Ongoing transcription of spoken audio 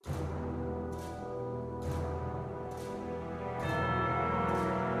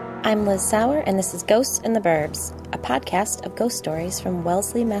I'm Liz Sauer, and this is Ghosts in the Burbs, a podcast of ghost stories from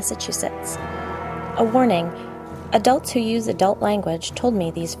Wellesley, Massachusetts. A warning, adults who use adult language told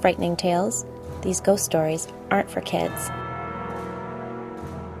me these frightening tales, these ghost stories, aren't for kids.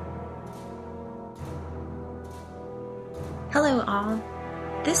 Hello all.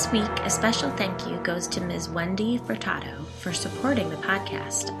 This week, a special thank you goes to Ms. Wendy Furtado for supporting the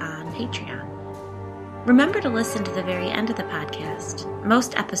podcast on Patreon. Remember to listen to the very end of the podcast.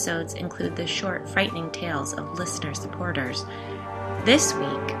 Most episodes include the short, frightening tales of listener supporters. This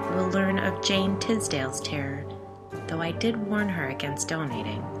week, we'll learn of Jane Tisdale's terror, though I did warn her against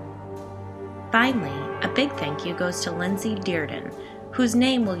donating. Finally, a big thank you goes to Lindsay Dearden, whose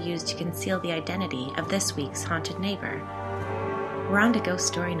name we'll use to conceal the identity of this week's haunted neighbor. We're on to ghost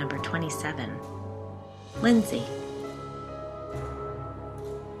story number 27. Lindsay.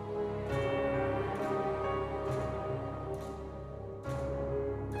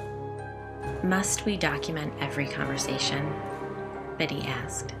 Must we document every conversation? Biddy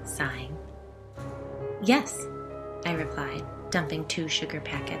asked, sighing. Yes, I replied, dumping 2 sugar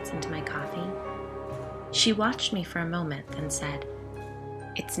packets into my coffee. She watched me for a moment, then said,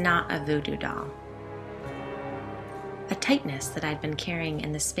 "It's not a voodoo doll." A tightness that I'd been carrying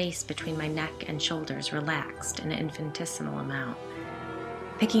in the space between my neck and shoulders relaxed an infinitesimal amount.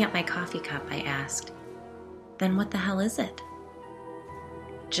 Picking up my coffee cup, I asked, "Then what the hell is it?"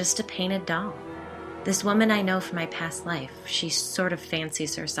 "Just a painted doll. This woman I know from my past life, she sort of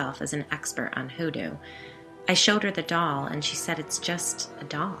fancies herself as an expert on hoodoo. I showed her the doll, and she said it's just a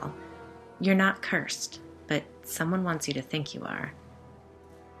doll. You're not cursed, but someone wants you to think you are."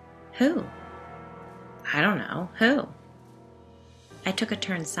 "Who?" "I don't know. Who?" I took a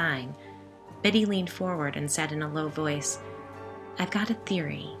turn sighing. Biddy leaned forward and said in a low voice, "I've got a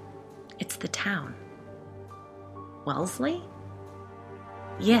theory. It's the town." "Wellesley?"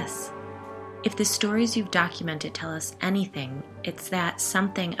 "Yes. If the stories you've documented tell us anything, it's that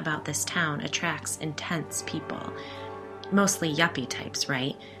something about this town attracts intense people. Mostly yuppie types,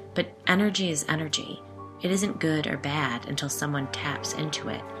 right? But energy is energy. It isn't good or bad until someone taps into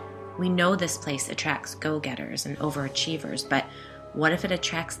it. We know this place attracts go-getters and overachievers, but what if it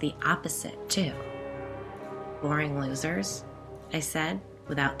attracts the opposite, too?" "Boring losers?" I said,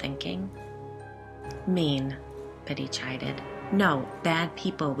 without thinking. "Mean," Biddy chided. "No, bad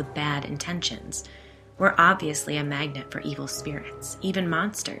people with bad intentions. We're obviously a magnet for evil spirits, even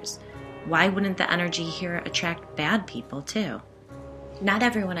monsters. Why wouldn't the energy here attract bad people, too? Not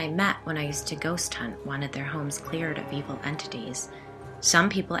everyone I met when I used to ghost hunt wanted their homes cleared of evil entities. Some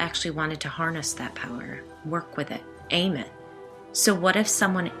people actually wanted to harness that power, work with it, aim it. So what if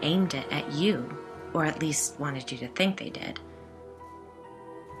someone aimed it at you, or at least wanted you to think they did?"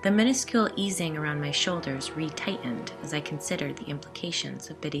 The minuscule easing around my shoulders retightened as I considered the implications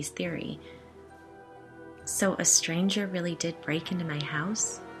of Biddy's theory. So a stranger really did break into my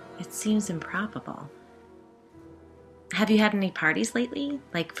house? It seems improbable. "Have you had any parties lately?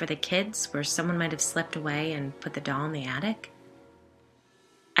 Like for the kids, where someone might have slipped away and put the doll in the attic?"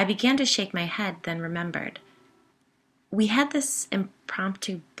 I began to shake my head, then remembered. We had this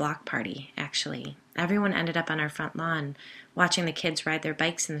impromptu block party, actually. Everyone ended up on our front lawn, watching the kids ride their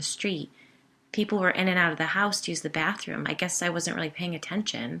bikes in the street. People were in and out of the house to use the bathroom. I guess I wasn't really paying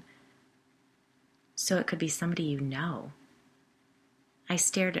attention. "So it could be somebody you know." I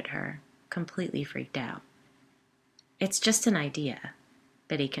stared at her, completely freaked out. "It's just an idea,"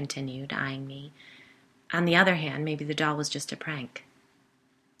 Biddy continued, eyeing me. "On the other hand, maybe the doll was just a prank."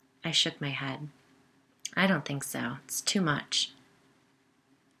 I shook my head. "I don't think so. It's too much."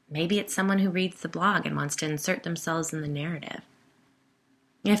 "Maybe it's someone who reads the blog and wants to insert themselves in the narrative."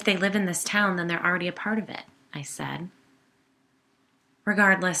 "If they live in this town, then they're already a part of it," I said.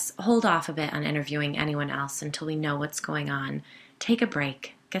 "Regardless, hold off a bit on interviewing anyone else until we know what's going on. Take a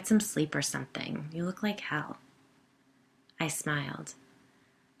break. Get some sleep or something. You look like hell." I smiled.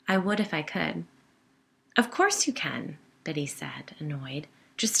 "I would if I could." "Of course you can," Biddy said, annoyed.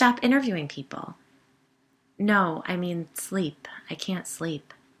 "Just stop interviewing people." "No, I mean sleep. I can't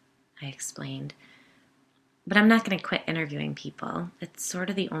sleep," I explained. "But I'm not going to quit interviewing people. It's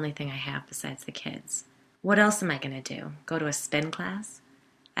sort of the only thing I have besides the kids. What else am I going to do? Go to a spin class?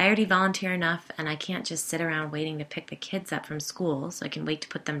 I already volunteer enough, and I can't just sit around waiting to pick the kids up from school so I can wait to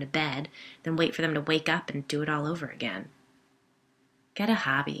put them to bed, then wait for them to wake up and do it all over again. Get a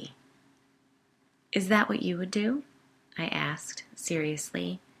hobby." "Is that what you would do?" I asked,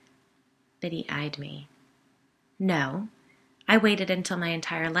 seriously. Biddy eyed me. "No. I waited until my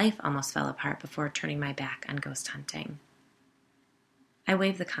entire life almost fell apart before turning my back on ghost hunting." I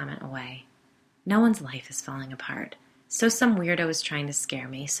waved the comment away. No one's life is falling apart. So some weirdo was trying to scare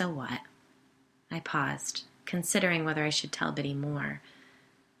me, so what? I paused, considering whether I should tell Biddy more.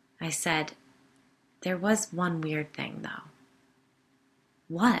 I said, there was one weird thing, though.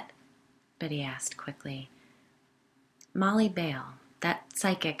 What? Biddy asked quickly. Molly Bale, that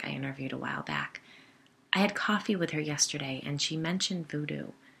psychic I interviewed a while back. I had coffee with her yesterday, and she mentioned voodoo.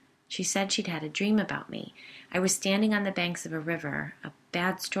 She said she'd had a dream about me. I was standing on the banks of a river. A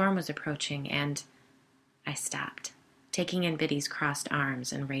bad storm was approaching, and I stopped, taking in Biddy's crossed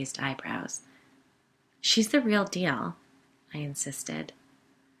arms and raised eyebrows. She's the real deal, I insisted.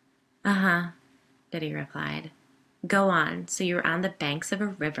 Uh-huh, Biddy replied. Go on, so you were on the banks of a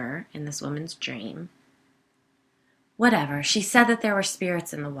river in this woman's dream. Whatever, she said that there were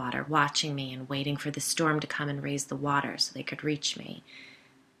spirits in the water watching me and waiting for the storm to come and raise the water so they could reach me.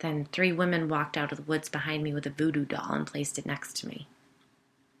 Then 3 women walked out of the woods behind me with a voodoo doll and placed it next to me.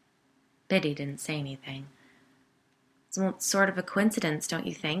 Biddy didn't say anything. It's sort of a coincidence, don't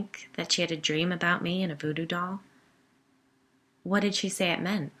you think, that she had a dream about me and a voodoo doll? What did she say it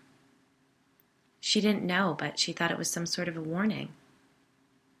meant? She didn't know, but she thought it was some sort of a warning.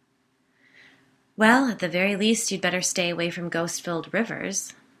 Well, at the very least, you'd better stay away from ghost-filled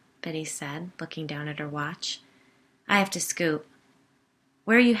rivers, Biddy said, looking down at her watch. I have to scoot.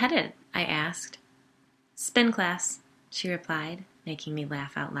 Where are you headed? I asked. Spin class, she replied, making me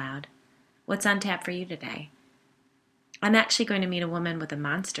laugh out loud. What's on tap for you today? I'm actually going to meet a woman with a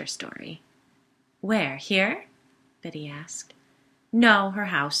monster story. Where? Here? Biddy asked. No, her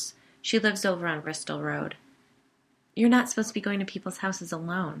house. She lives over on Bristol Road. You're not supposed to be going to people's houses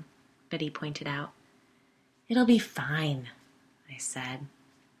alone, Biddy pointed out. It'll be fine, I said.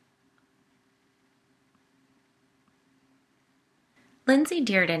 Lindsay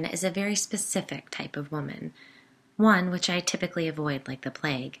Dearden is a very specific type of woman, one which I typically avoid like the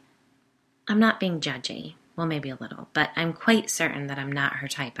plague. I'm not being judgy, well, maybe a little, but I'm quite certain that I'm not her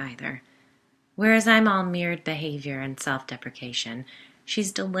type either. Whereas I'm all mirrored behavior and self-deprecation,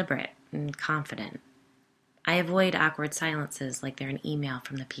 she's deliberate and confident. I avoid awkward silences like they're an email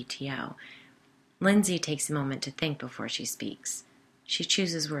from the PTO. Lindsay takes a moment to think before she speaks. She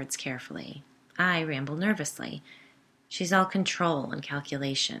chooses words carefully. I ramble nervously. She's all control and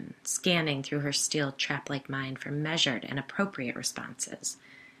calculation, scanning through her steel trap-like mind for measured and appropriate responses.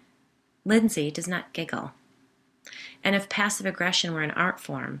 Lindsay does not giggle. And if passive aggression were an art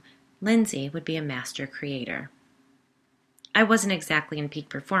form, Lindsay would be a master creator. I wasn't exactly in peak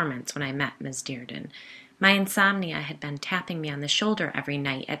performance when I met Ms. Dearden. My insomnia had been tapping me on the shoulder every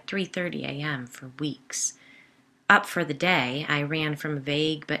night at 3:30 a.m. for weeks. Up for the day, I ran from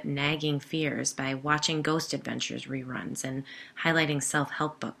vague but nagging fears by watching Ghost Adventures reruns and highlighting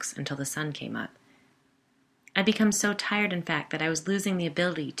self-help books until the sun came up. I'd become so tired, in fact, that I was losing the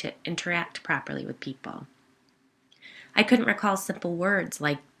ability to interact properly with people. I couldn't recall simple words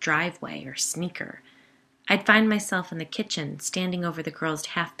like driveway or sneaker. I'd find myself in the kitchen, standing over the girls'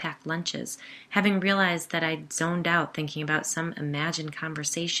 half-packed lunches, having realized that I'd zoned out thinking about some imagined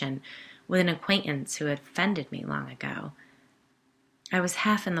conversation with an acquaintance who had offended me long ago. I was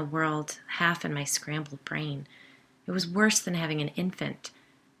half in the world, half in my scrambled brain. It was worse than having an infant.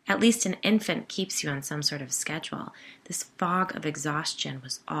 At least an infant keeps you on some sort of schedule. This fog of exhaustion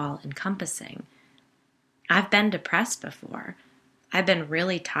was all-encompassing. I've been depressed before. I've been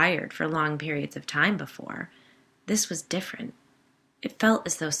really tired for long periods of time before. This was different. It felt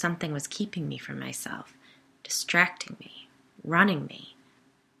as though something was keeping me from myself, distracting me, running me.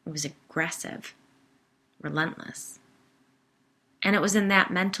 It was aggressive, relentless. And it was in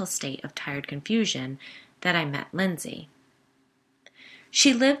that mental state of tired confusion that I met Lindsay.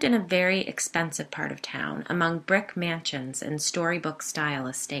 She lived in a very expensive part of town, among brick mansions and storybook-style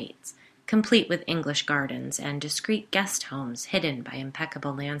estates, complete with English gardens and discreet guest homes hidden by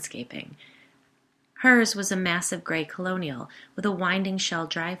impeccable landscaping. Hers was a massive gray colonial with a winding shell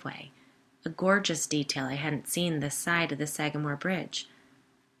driveway, a gorgeous detail I hadn't seen this side of the Sagamore Bridge.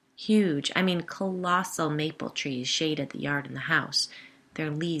 Huge, colossal maple trees shaded the yard and the house, their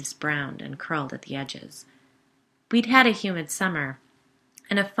leaves browned and curled at the edges. We'd had a humid summer,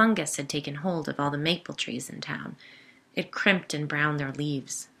 and a fungus had taken hold of all the maple trees in town. It crimped and browned their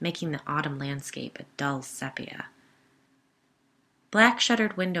leaves, making the autumn landscape a dull sepia. Black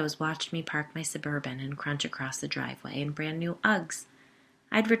shuttered windows watched me park my Suburban and crunch across the driveway in brand new Uggs.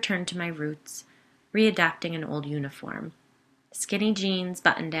 I'd returned to my roots, readopting an old uniform. Skinny jeans,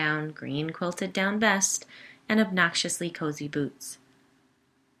 button-down, green quilted down vest, and obnoxiously cozy boots.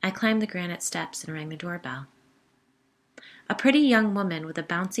 I climbed the granite steps and rang the doorbell. A pretty young woman with a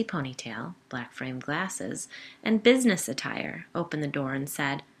bouncy ponytail, black-framed glasses, and business attire opened the door and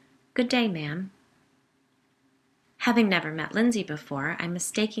said, "Good day, ma'am." Having never met Lindsay before, I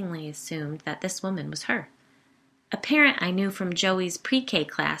mistakenly assumed that this woman was her. A parent I knew from Joey's pre-K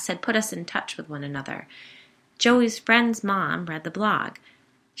class had put us in touch with one another. Joey's friend's mom read the blog.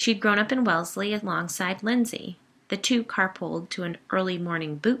 She'd grown up in Wellesley alongside Lindsay. The two carpooled to an early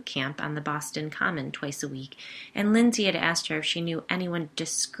morning boot camp on the Boston Common twice a week, and Lindsay had asked her if she knew anyone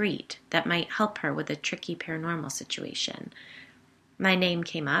discreet that might help her with a tricky paranormal situation. My name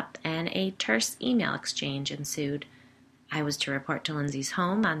came up, and a terse email exchange ensued. I was to report to Lindsay's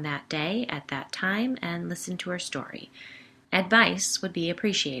home on that day at that time and listen to her story. Advice would be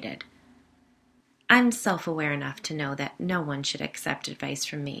appreciated. I'm self-aware enough to know that no one should accept advice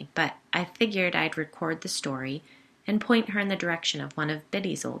from me, but I figured I'd record the story and point her in the direction of one of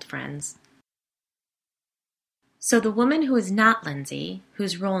Biddy's old friends. So the woman who was not Lindsay,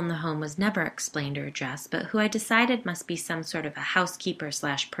 whose role in the home was never explained or addressed, but who I decided must be some sort of a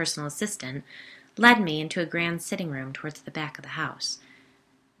housekeeper/personal assistant, led me into a grand sitting room towards the back of the house.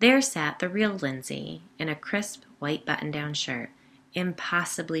 There sat the real Lindsay in a crisp white button-down shirt,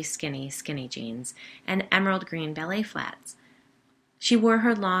 impossibly skinny jeans, and emerald green ballet flats. She wore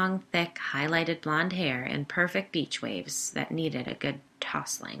her long, thick, highlighted blonde hair in perfect beach waves that needed a good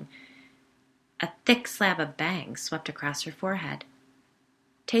tousling. A thick slab of bangs swept across her forehead.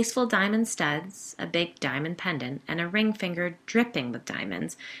 Tasteful diamond studs, a big diamond pendant, and a ring finger dripping with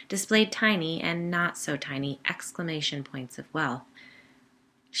diamonds displayed tiny and not so tiny exclamation points of wealth.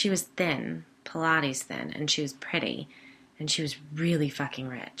 She was thin, Pilates thin, and she was pretty, and she was really fucking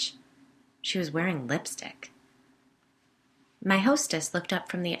rich. She was wearing lipstick. My hostess looked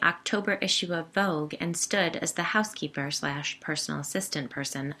up from the October issue of Vogue and stood as the housekeeper/personal assistant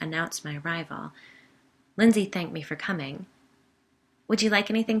person announced my arrival. Lindsay thanked me for coming. "Would you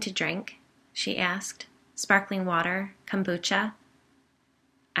like anything to drink?" she asked. "Sparkling water? Kombucha?"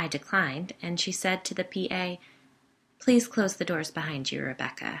 I declined, and she said to the PA, "Please close the doors behind you,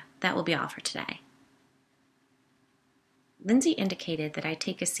 Rebecca. That will be all for today." Lindsay indicated that I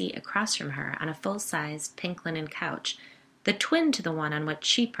take a seat across from her on a full-sized pink linen couch, the twin to the one on which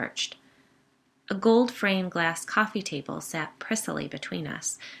she perched. A gold-framed glass coffee table sat prissily between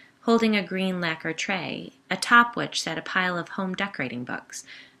us, holding a green lacquer tray, atop which sat a pile of home decorating books,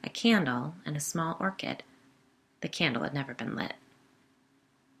 a candle, and a small orchid. The candle had never been lit.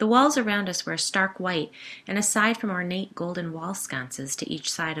 The walls around us were stark white, and aside from ornate golden wall sconces to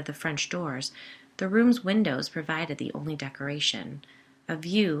each side of the French doors, the room's windows provided the only decoration, a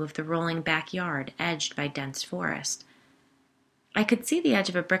view of the rolling backyard edged by dense forest. I could see the edge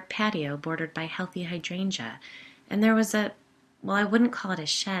of a brick patio bordered by healthy hydrangea, and there was I wouldn't call it a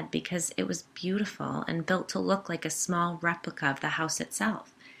shed because it was beautiful and built to look like a small replica of the house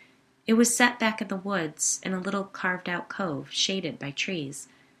itself. It was set back in the woods in a little carved-out cove shaded by trees.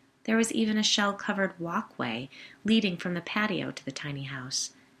 There was even a shell-covered walkway leading from the patio to the tiny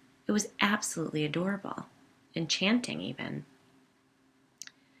house. It was absolutely adorable, enchanting even.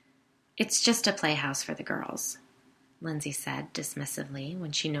 "It's just a playhouse for the girls," Lindsay said dismissively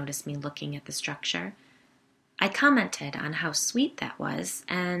when she noticed me looking at the structure. I commented on how sweet that was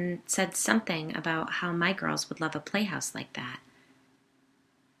and said something about how my girls would love a playhouse like that.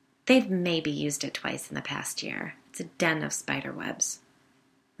 "They've maybe used it twice in the past year. It's a den of spider webs,"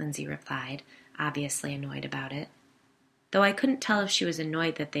 Lindsay replied, obviously annoyed about it. Though I couldn't tell if she was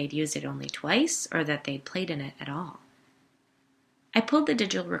annoyed that they'd used it only twice or that they'd played in it at all. I pulled the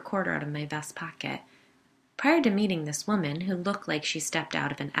digital recorder out of my vest pocket. Prior to meeting this woman, who looked like she stepped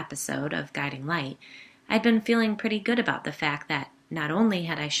out of an episode of Guiding Light, I'd been feeling pretty good about the fact that not only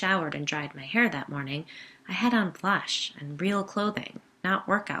had I showered and dried my hair that morning, I had on blush and real clothing, not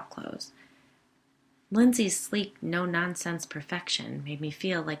workout clothes. Lindsay's sleek, no-nonsense perfection made me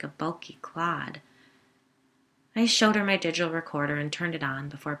feel like a bulky clod. I showed her my digital recorder and turned it on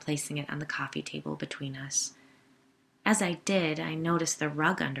before placing it on the coffee table between us. As I did, I noticed the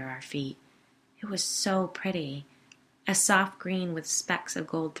rug under our feet. It was so pretty, a soft green with specks of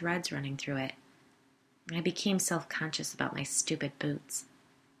gold threads running through it. I became self-conscious about my stupid boots.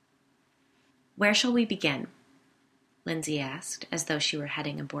 "Where shall we begin?" Lindsay asked, as though she were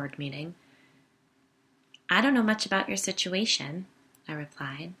heading a board meeting. "I don't know much about your situation," I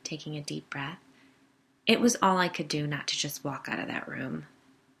replied, taking a deep breath. It was all I could do not to just walk out of that room.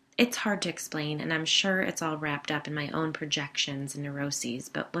 It's hard to explain, and I'm sure it's all wrapped up in my own projections and neuroses,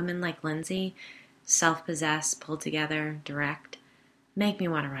 but women like Lindsay, self-possessed, pulled together, direct, make me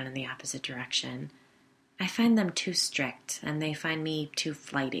want to run in the opposite direction. I find them too strict, and they find me too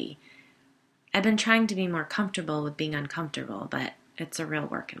flighty. I've been trying to be more comfortable with being uncomfortable, but it's a real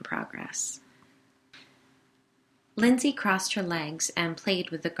work in progress. Lindsay crossed her legs and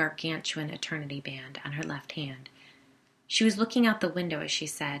played with the gargantuan eternity band on her left hand, She was looking out the window as she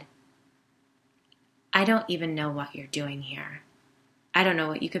said, "I don't even know what you're doing here. I don't know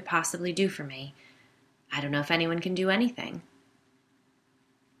what you could possibly do for me. I don't know if anyone can do anything."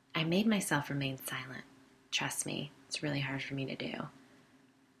 I made myself remain silent. Trust me, it's really hard for me to do.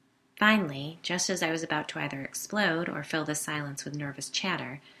 Finally, just as I was about to either explode or fill the silence with nervous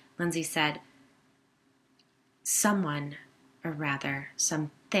chatter, Lindsay said, "Someone, or rather,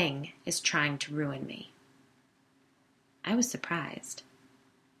 something is trying to ruin me." I was surprised.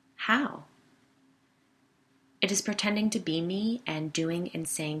 How? "It is pretending to be me and doing and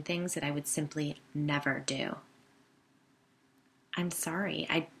saying things that I would simply never do." "I'm sorry,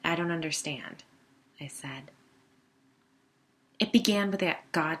 I don't understand," I said. "It began with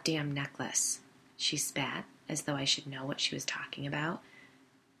that goddamn necklace," she spat, as though I should know what she was talking about.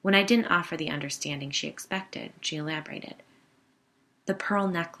 When I didn't offer the understanding she expected, she elaborated. "The pearl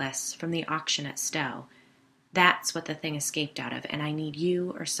necklace from the auction at Stowe. That's what the thing escaped out of, and I need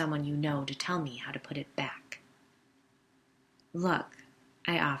you or someone you know to tell me how to put it back." "Look,"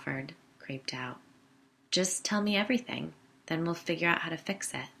 I offered, creeped out. "Just tell me everything, then we'll figure out how to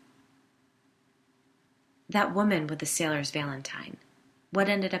fix it." "That woman with the sailor's valentine, what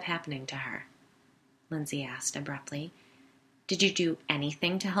ended up happening to her?" Lindsay asked abruptly. "Did you do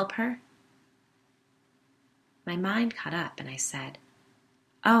anything to help her?" My mind caught up and I said,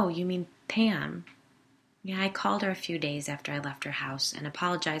 "Oh, you mean Pam? Yeah, I called her a few days after I left her house and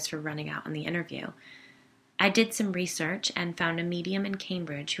apologized for running out on the interview. I did some research and found a medium in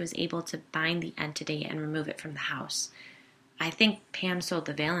Cambridge who was able to bind the entity and remove it from the house. I think Pam sold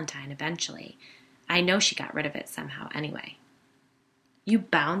the valentine eventually. I know she got rid of it somehow anyway." "You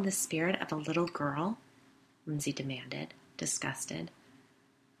bound the spirit of a little girl?" Lindsay demanded, disgusted.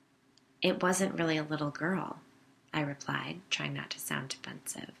 "It wasn't really a little girl," I replied, trying not to sound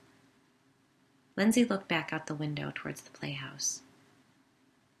defensive. Lindsay looked back out the window towards the playhouse.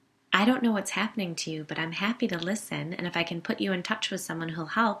 "I don't know what's happening to you, but I'm happy to listen, and if I can put you in touch with someone who'll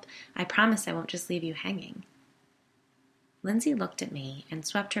help, I promise I won't just leave you hanging." Lindsay looked at me and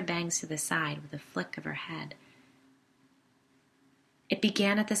swept her bangs to the side with a flick of her head. "It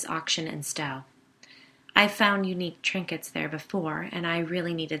began at this auction in Stowe. I've found unique trinkets there before, and I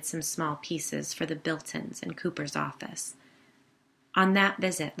really needed some small pieces for the Biltons in Cooper's office. On that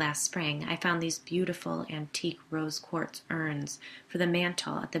visit last spring, I found these beautiful antique rose quartz urns for the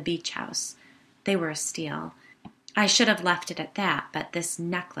mantel at the beach house. They were a steal. I should have left it at that, but this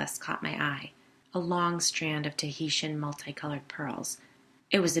necklace caught my eye. A long strand of Tahitian multicolored pearls.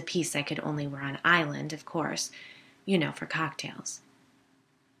 It was a piece I could only wear on island, of course, for cocktails."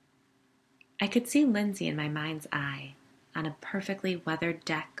 I could see Lindsay in my mind's eye, on a perfectly weathered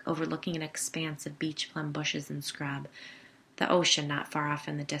deck overlooking an expanse of beach plum bushes and scrub, the ocean not far off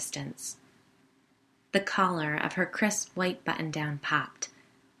in the distance. The collar of her crisp white button-down popped,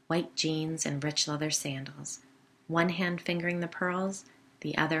 white jeans and rich leather sandals, one hand fingering the pearls,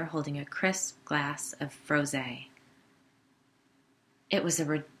 the other holding a crisp glass of frosé. "It was a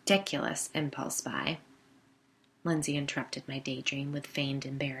ridiculous impulse buy," Lindsay interrupted my daydream with feigned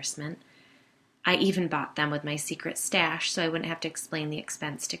embarrassment. "I even bought them with my secret stash so I wouldn't have to explain the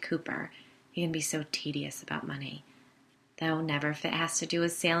expense to Cooper. He can be so tedious about money. Though never if it has to do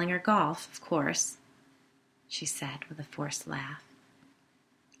with sailing or golf, of course," she said with a forced laugh.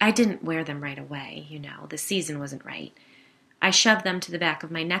 "I didn't wear them right away, the season wasn't right. I shoved them to the back of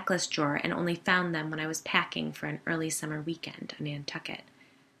my necklace drawer and only found them when I was packing for an early summer weekend on Nantucket.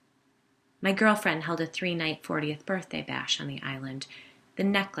 My girlfriend held a 3-night 40th birthday bash on the island. The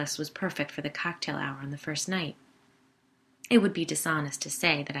necklace was perfect for the cocktail hour on the first night. It would be dishonest to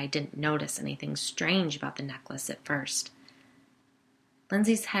say that I didn't notice anything strange about the necklace at first."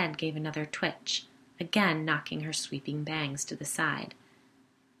 Lindsay's head gave another twitch, again knocking her sweeping bangs to the side.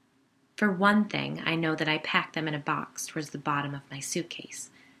 "For one thing, I know that I packed them in a box towards the bottom of my suitcase.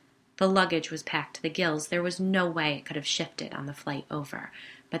 The luggage was packed to the gills. There was no way it could have shifted on the flight over,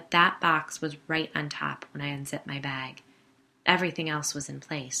 but that box was right on top when I unzipped my bag. Everything else was in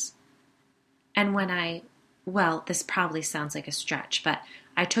place. And when this probably sounds like a stretch, but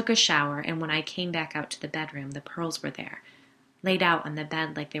I took a shower, and when I came back out to the bedroom, the pearls were there, laid out on the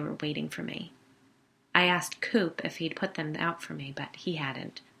bed like they were waiting for me. I asked Coop if he'd put them out for me, but he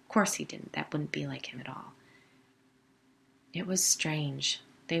hadn't. Of course he didn't. That wouldn't be like him at all. It was strange.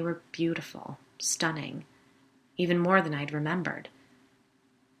 They were beautiful, stunning, even more than I'd remembered.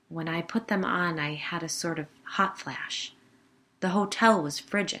 When I put them on, I had a sort of hot flash. The hotel was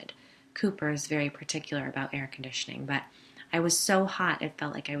frigid. Cooper is very particular about air conditioning, but I was so hot it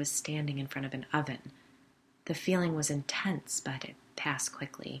felt like I was standing in front of an oven. The feeling was intense, but it passed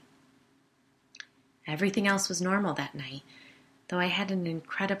quickly. Everything else was normal that night, though I had an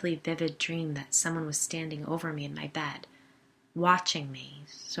incredibly vivid dream that someone was standing over me in my bed, watching me,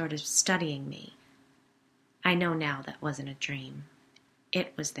 sort of studying me. I know now that wasn't a dream.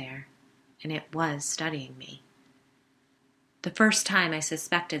 It was there, and it was studying me. The first time I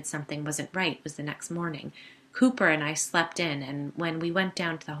suspected something wasn't right was the next morning. Cooper and I slept in, and when we went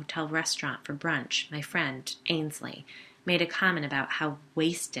down to the hotel restaurant for brunch, my friend, Ainsley, made a comment about how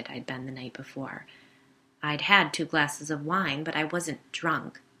wasted I'd been the night before. I'd had 2 glasses of wine, but I wasn't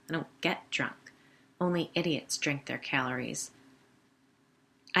drunk. I don't get drunk. Only idiots drink their calories.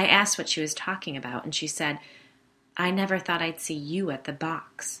 I asked what she was talking about, and she said, "I never thought I'd see you at the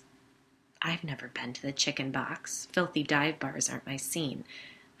box." I've never been to the Chicken Box. Filthy dive bars aren't my scene.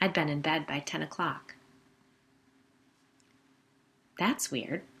 I'd been in bed by 10 o'clock. That's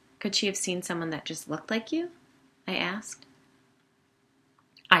weird. Could she have seen someone that just looked like you? I asked.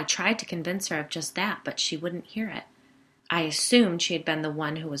 I tried to convince her of just that, but she wouldn't hear it. I assumed she had been the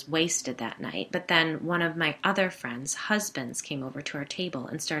one who was wasted that night, but then one of my other friends' husbands came over to our table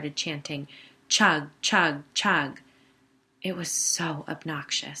and started chanting, "Chug, chug, chug." It was so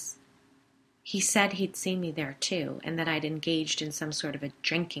obnoxious. He said he'd seen me there too, and that I'd engaged in some sort of a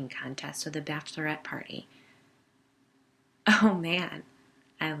drinking contest or the bachelorette party. Oh man,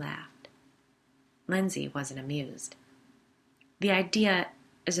 I laughed. Lindsay wasn't amused. The idea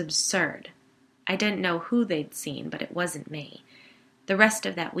is absurd. I didn't know who they'd seen, but it wasn't me. The rest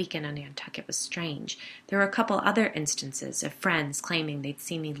of that weekend on Nantucket was strange. There were a couple other instances of friends claiming they'd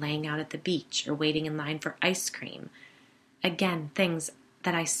seen me laying out at the beach or waiting in line for ice cream. Again, things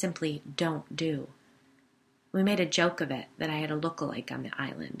that I simply don't do. We made a joke of it, that I had a look-alike on the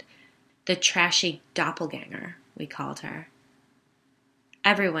island. The trashy doppelganger, we called her.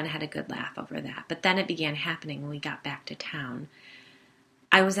 Everyone had a good laugh over that, but then it began happening when we got back to town.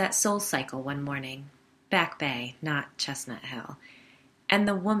 I was at Soul Cycle one morning, Back Bay, not Chestnut Hill, and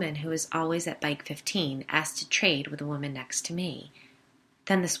the woman who is always at Bike 15 asked to trade with the woman next to me.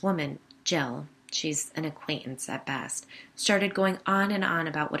 Then this woman, Jill, she's an acquaintance at best, started going on and on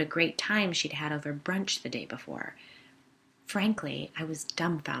about what a great time she'd had over brunch the day before. Frankly, I was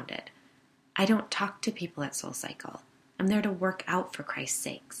dumbfounded. I don't talk to people at Soul Cycle. I'm there to work out, for Christ's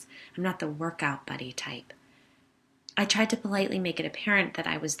sakes. I'm not the workout buddy type. I tried to politely make it apparent that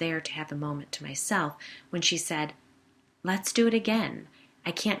I was there to have a moment to myself when she said, "Let's do it again.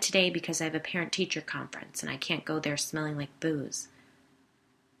 I can't today because I have a parent-teacher conference and I can't go there smelling like booze."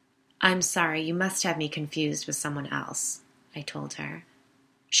 "I'm sorry, you must have me confused with someone else," I told her.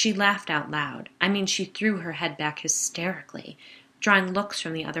 She laughed out loud. I mean, she threw her head back hysterically, drawing looks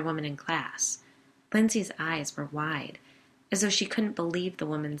from the other woman in class. Lindsay's eyes were wide, as though she couldn't believe the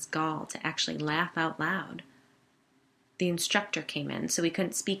woman's gall to actually laugh out loud. The instructor came in, so we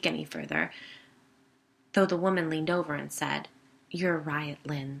couldn't speak any further, though the woman leaned over and said, "You're a riot,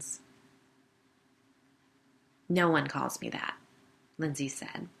 Linz." "No one calls me that," Lindsay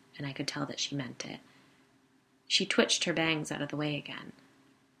said, and I could tell that she meant it. She twitched her bangs out of the way again.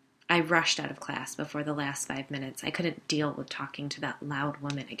 I rushed out of class before the last 5 minutes. I couldn't deal with talking to that loud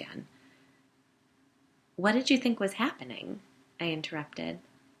woman again. "What did you think was happening?" I interrupted.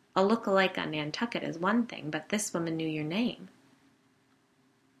 "A look-alike on Nantucket is one thing, but this woman knew your name."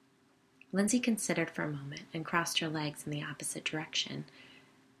 Lindsay considered for a moment and crossed her legs in the opposite direction.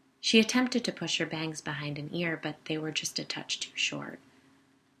 She attempted to push her bangs behind an ear, but they were just a touch too short.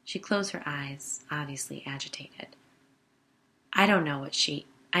 She closed her eyes, obviously agitated. I don't know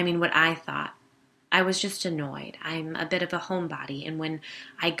what I thought. I was just annoyed. I'm a bit of a homebody, and when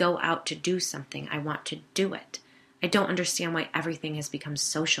I go out to do something, I want to do it. I don't understand why everything has become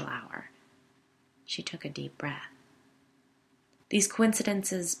social hour. She took a deep breath. These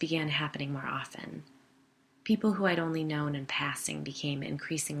coincidences began happening more often. People who I'd only known in passing became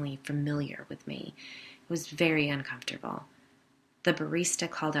increasingly familiar with me. It was very uncomfortable. The barista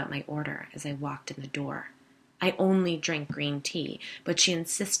called out my order as I walked in the door. I only drink green tea, but she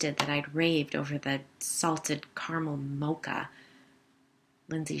insisted that I'd raved over the salted caramel mocha.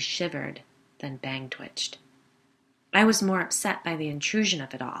 Lindsay shivered, then bang twitched. I was more upset by the intrusion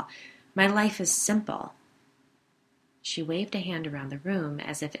of it all. My life is simple. She waved a hand around the room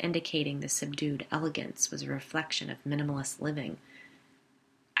as if indicating the subdued elegance was a reflection of minimalist living.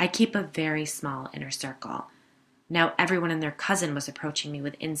 I keep a very small inner circle. Now everyone and their cousin was approaching me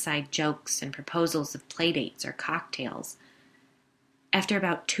with inside jokes and proposals of playdates or cocktails. After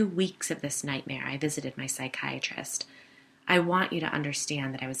about 2 weeks of this nightmare, I visited my psychiatrist. I want you to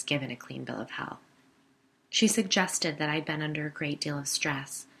understand that I was given a clean bill of health. She suggested that I'd been under a great deal of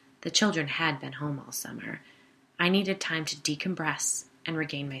stress. The children had been home all summer. I needed time to decompress and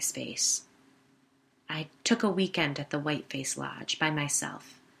regain my space. I took a weekend at the Whiteface Lodge by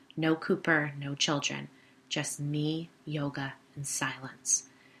myself. No Cooper, no children, just me, yoga, and silence.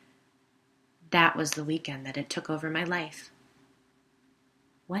 That was the weekend that it took over my life.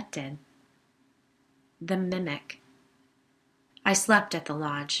 What did? The mimic. I slept at the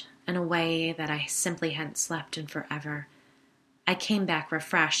lodge in a way that I simply hadn't slept in forever. I came back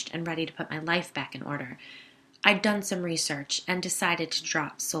refreshed and ready to put my life back in order. I'd done some research and decided to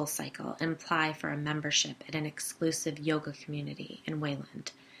drop SoulCycle and apply for a membership at an exclusive yoga community in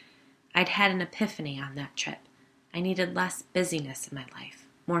Wayland. I'd had an epiphany on that trip. I needed less busyness in my life,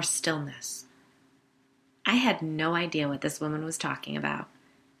 more stillness. I had no idea what this woman was talking about.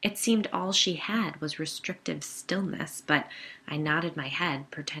 It seemed all she had was restrictive stillness, but I nodded my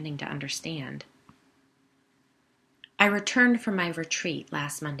head, pretending to understand. I returned from my retreat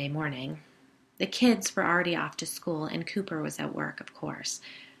last Monday morning. The kids were already off to school, and Cooper was at work, of course.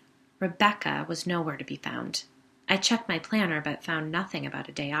 Rebecca was nowhere to be found. I checked my planner, but found nothing about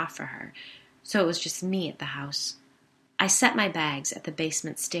a day off for her, so it was just me at the house. I set my bags at the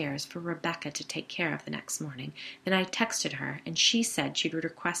basement stairs for Rebecca to take care of the next morning. Then I texted her, and she said she'd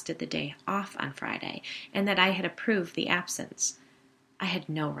requested the day off on Friday, and that I had approved the absence. I had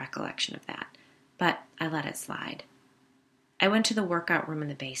no recollection of that, but I let it slide. I went to the workout room in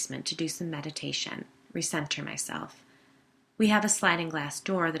the basement to do some meditation, recenter myself. We have a sliding glass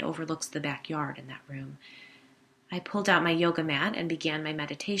door that overlooks the backyard in that room. I pulled out my yoga mat and began my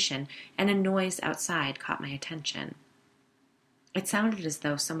meditation, and a noise outside caught my attention. It sounded as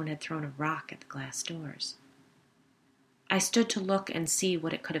though someone had thrown a rock at the glass doors. I stood to look and see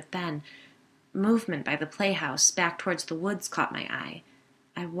what it could have been. Movement by the playhouse back towards the woods caught my eye.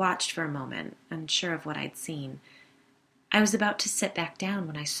 I watched for a moment, unsure of what I'd seen. I was about to sit back down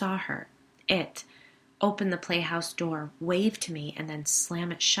when I saw her. It open the playhouse door, wave to me, and then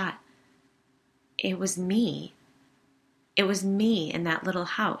slam it shut. It was me. It was me in that little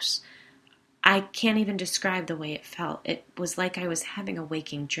house. I can't even describe the way it felt. It was like I was having a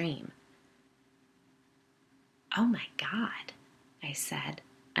waking dream. "Oh my God," I said,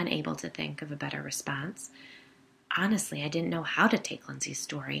 unable to think of a better response. Honestly, I didn't know how to take Lindsay's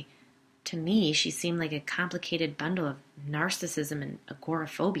story. To me, she seemed like a complicated bundle of narcissism and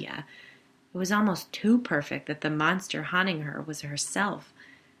agoraphobia. It was almost too perfect that the monster haunting her was herself.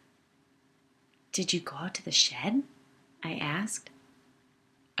 "Did you go out to the shed?" I asked.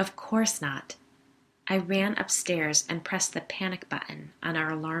 Of course not. I ran upstairs and pressed the panic button on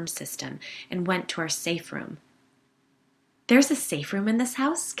our alarm system and went to our safe room. "There's a safe room in this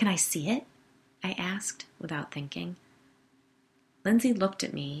house? Can I see it?" I asked without thinking. Lindsay looked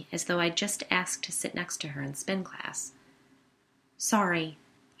at me as though I'd just asked to sit next to her in spin class. "Sorry,"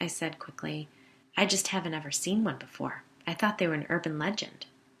 I said quickly. "I just haven't ever seen one before. I thought they were an urban legend."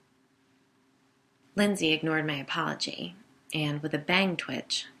 Lindsay ignored my apology and, with a bang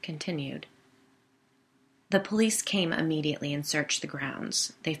twitch, continued. "The police came immediately and searched the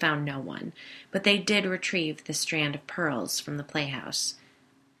grounds. They found no one, but they did retrieve the strand of pearls from the playhouse.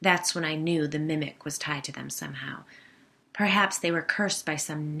 That's when I knew the mimic was tied to them somehow. Perhaps they were cursed by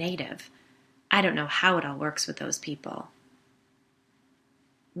some native. I don't know how it all works with those people."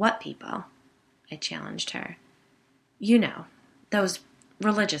 "What people?" I challenged her. "You know, those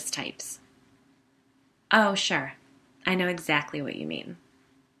religious types." "Oh, sure. I know exactly what you mean,"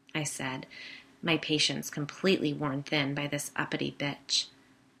 I said, my patience completely worn thin by this uppity bitch.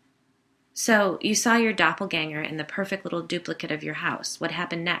 "So, you saw your doppelganger in the perfect little duplicate of your house. What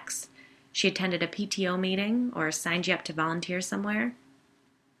happened next? She attended a PTO meeting or signed you up to volunteer somewhere?"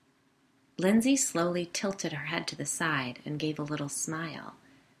 Lindsay slowly tilted her head to the side and gave a little smile.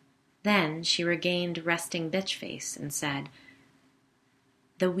 Then she regained resting bitch face and said,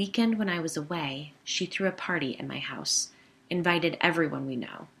 "The weekend when I was away, she threw a party at my house, invited everyone we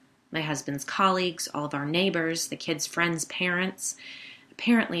know. My husband's colleagues, all of our neighbors, the kids' friends' parents.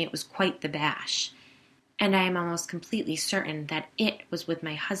 Apparently it was quite the bash. And I am almost completely certain that it was with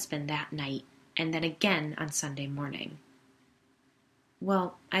my husband that night, and then again on Sunday morning."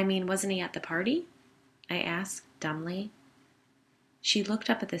 "Well, I mean, wasn't he at the party?" I asked, dumbly. She looked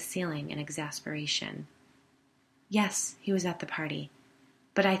up at the ceiling in exasperation. "Yes, he was at the party,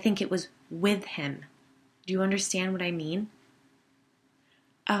 but I think it was with him. Do you understand what I mean?"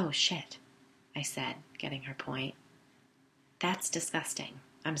 "Oh, shit," I said, getting her point. "That's disgusting.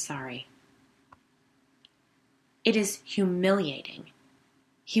 I'm sorry." "It is humiliating.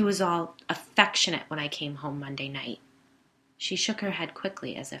 He was all affectionate when I came home Monday night." She shook her head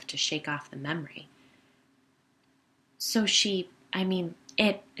quickly as if to shake off the memory. "So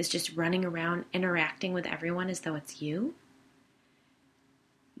it is just running around interacting with everyone as though it's you?"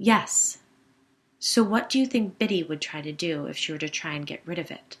 "Yes. So what do you think Biddy would try to do if she were to try and get rid of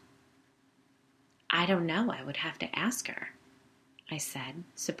it? I don't know. I would have to ask her, I said,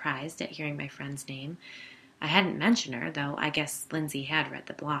 surprised at hearing my friend's name. I hadn't mentioned her, though I guess Lindsay had read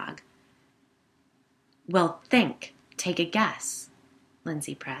the blog. Well, think. Take a guess,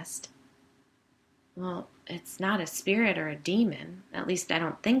 Lindsay pressed. Well, it's not a spirit or a demon. At least I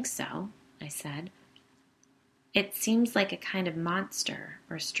don't think so, I said. It seems like a kind of monster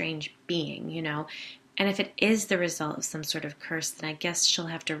or strange being, and if it is the result of some sort of curse, then I guess she'll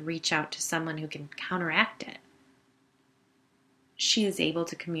have to reach out to someone who can counteract it. She is able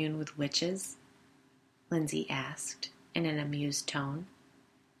to commune with witches? Lindsay asked in an amused tone.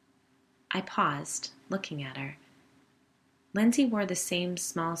 I paused, looking at her. Lindsay wore the same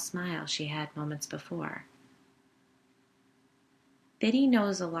small smile she had moments before. Biddy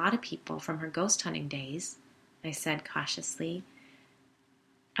knows a lot of people from her ghost hunting days, I said cautiously.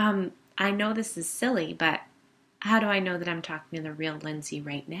 I know this is silly, but how do I know that I'm talking to the real Lindsay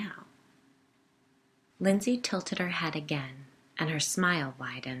right now? Lindsay tilted her head again, and her smile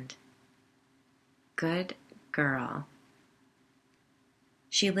widened. Good girl.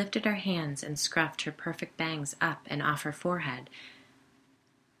 She lifted her hands and scruffed her perfect bangs up and off her forehead.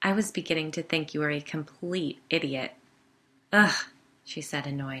 I was beginning to think you were a complete idiot. Ugh, she said,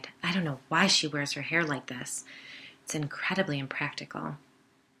 annoyed. I don't know why she wears her hair like this. It's incredibly impractical.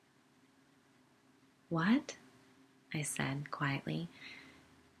 What? I said quietly.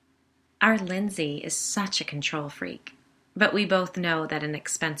 Our Lindsay is such a control freak, but we both know that an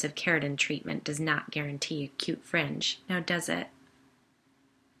expensive keratin treatment does not guarantee a cute fringe, now does it?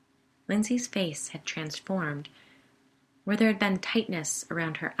 Lindsay's face had transformed. Where there had been tightness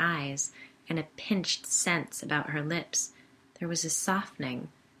around her eyes and a pinched sense about her lips, there was a softening,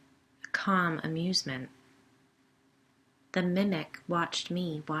 a calm amusement. The mimic watched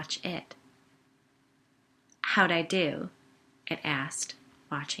me watch it. How'd I do? It asked,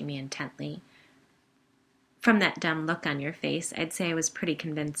 watching me intently. From that dumb look on your face, I'd say I was pretty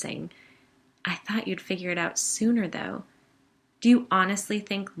convincing. I thought you'd figure it out sooner, though. Do you honestly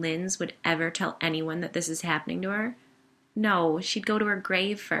think Linz would ever tell anyone that this is happening to her? No, she'd go to her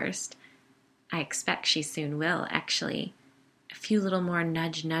grave first. I expect she soon will, actually. A few little more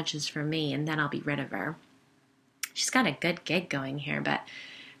nudges from me, and then I'll be rid of her. She's got a good gig going here, but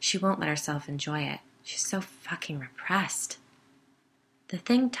she won't let herself enjoy it. She's so fucking repressed. The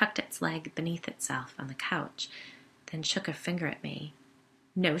thing tucked its leg beneath itself on the couch, then shook a finger at me.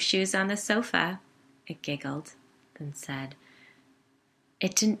 No shoes on the sofa, it giggled, then said,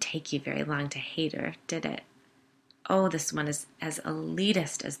 It didn't take you very long to hate her, did it? Oh, this one is as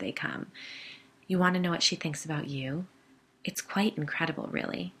elitist as they come. You want to know what she thinks about you? It's quite incredible,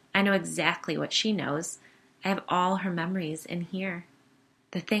 really. I know exactly what she knows. I have all her memories in here.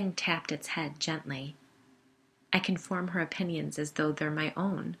 The thing tapped its head gently. I can form her opinions as though they're my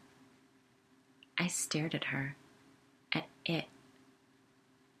own. I stared at her, at it.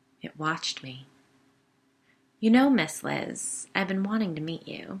 It watched me. You know, Miss Liz, I've been wanting to meet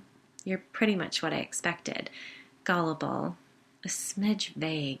you. You're pretty much what I expected. Gullible, a smidge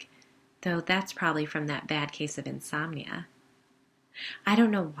vague, though that's probably from that bad case of insomnia. I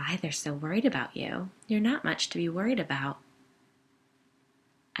don't know why they're so worried about you. You're not much to be worried about.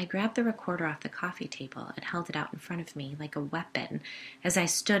 I grabbed the recorder off the coffee table and held it out in front of me like a weapon as I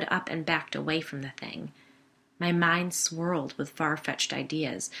stood up and backed away from the thing. My mind swirled with far-fetched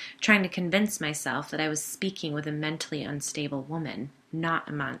ideas, trying to convince myself that I was speaking with a mentally unstable woman, not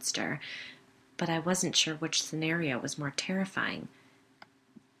a monster, but I wasn't sure which scenario was more terrifying.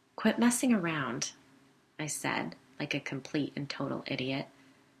 Quit messing around, I said, like a complete and total idiot.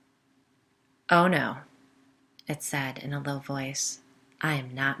 Oh no, it said in a low voice. I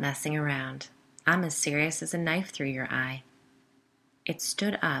am not messing around. I'm as serious as a knife through your eye. It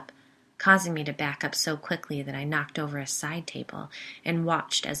stood up, causing me to back up so quickly that I knocked over a side table and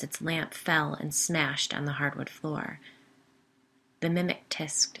watched as its lamp fell and smashed on the hardwood floor. The mimic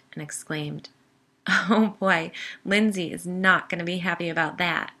tisked and exclaimed, Oh boy, Lindsay is not going to be happy about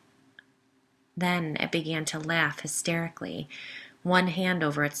that. Then it began to laugh hysterically, one hand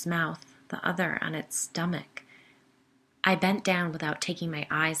over its mouth, the other on its stomach. I bent down without taking my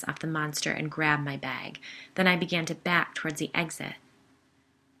eyes off the monster and grabbed my bag. Then I began to back towards the exit.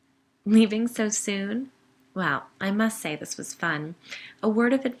 Leaving so soon? Well, I must say this was fun. A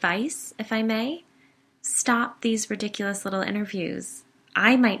word of advice, if I may? Stop these ridiculous little interviews.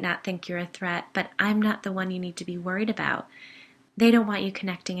 I might not think you're a threat, but I'm not the one you need to be worried about. They don't want you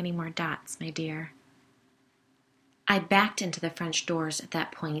connecting any more dots, my dear. I backed into the French doors at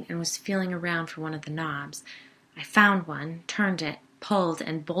that point and was feeling around for one of the knobs. I found one, turned it, pulled,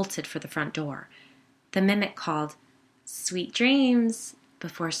 and bolted for the front door. The mimic called, "Sweet dreams,"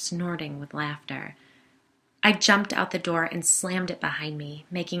 before snorting with laughter. I jumped out the door and slammed it behind me,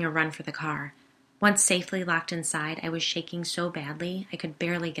 making a run for the car. Once safely locked inside, I was shaking so badly I could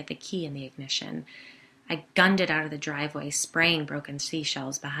barely get the key in the ignition. I gunned it out of the driveway, spraying broken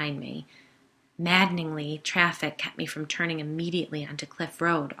seashells behind me. Maddeningly, traffic kept me from turning immediately onto Cliff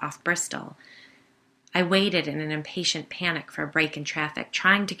Road off Bristol. I waited in an impatient panic for a break in traffic,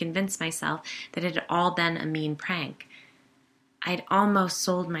 trying to convince myself that it had all been a mean prank. I'd almost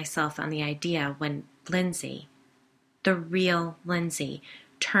sold myself on the idea when Lindsay, the real Lindsay,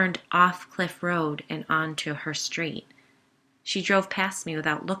 turned off Cliff Road and onto her street. She drove past me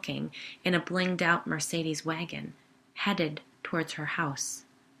without looking in a blinged-out Mercedes wagon, headed towards her house.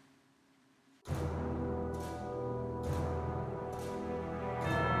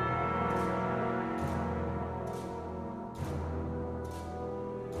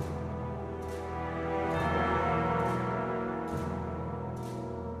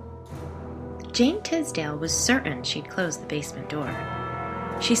 Jane Tisdale was certain she'd closed the basement door.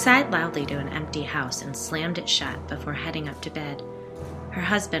 She sighed loudly to an empty house and slammed it shut before heading up to bed. Her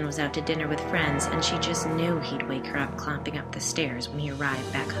husband was out to dinner with friends, and she just knew he'd wake her up clomping up the stairs when he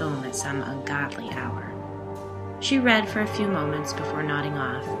arrived back home at some ungodly hour. She read for a few moments before nodding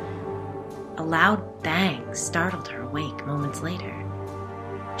off. A loud bang startled her awake moments later.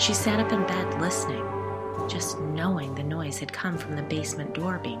 She sat up in bed listening, just knowing the noise had come from the basement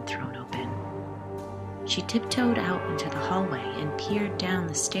door being thrown open. She tiptoed out into the hallway and peered down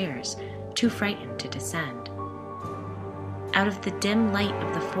the stairs, too frightened to descend. Out of the dim light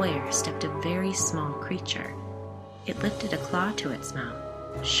of the foyer stepped a very small creature. It lifted a claw to its mouth,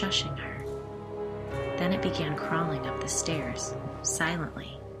 shushing her. Then it began crawling up the stairs,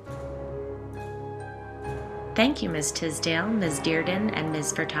 silently. Thank you, Ms. Tisdale, Ms. Dearden, and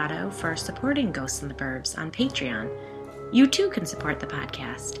Ms. Furtado for supporting Ghosts in the Burbs on Patreon. You too can support the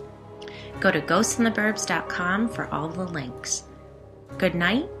podcast. Go to ghostintheburbs.com for all the links. Good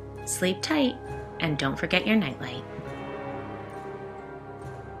night, sleep tight, and don't forget your nightlight.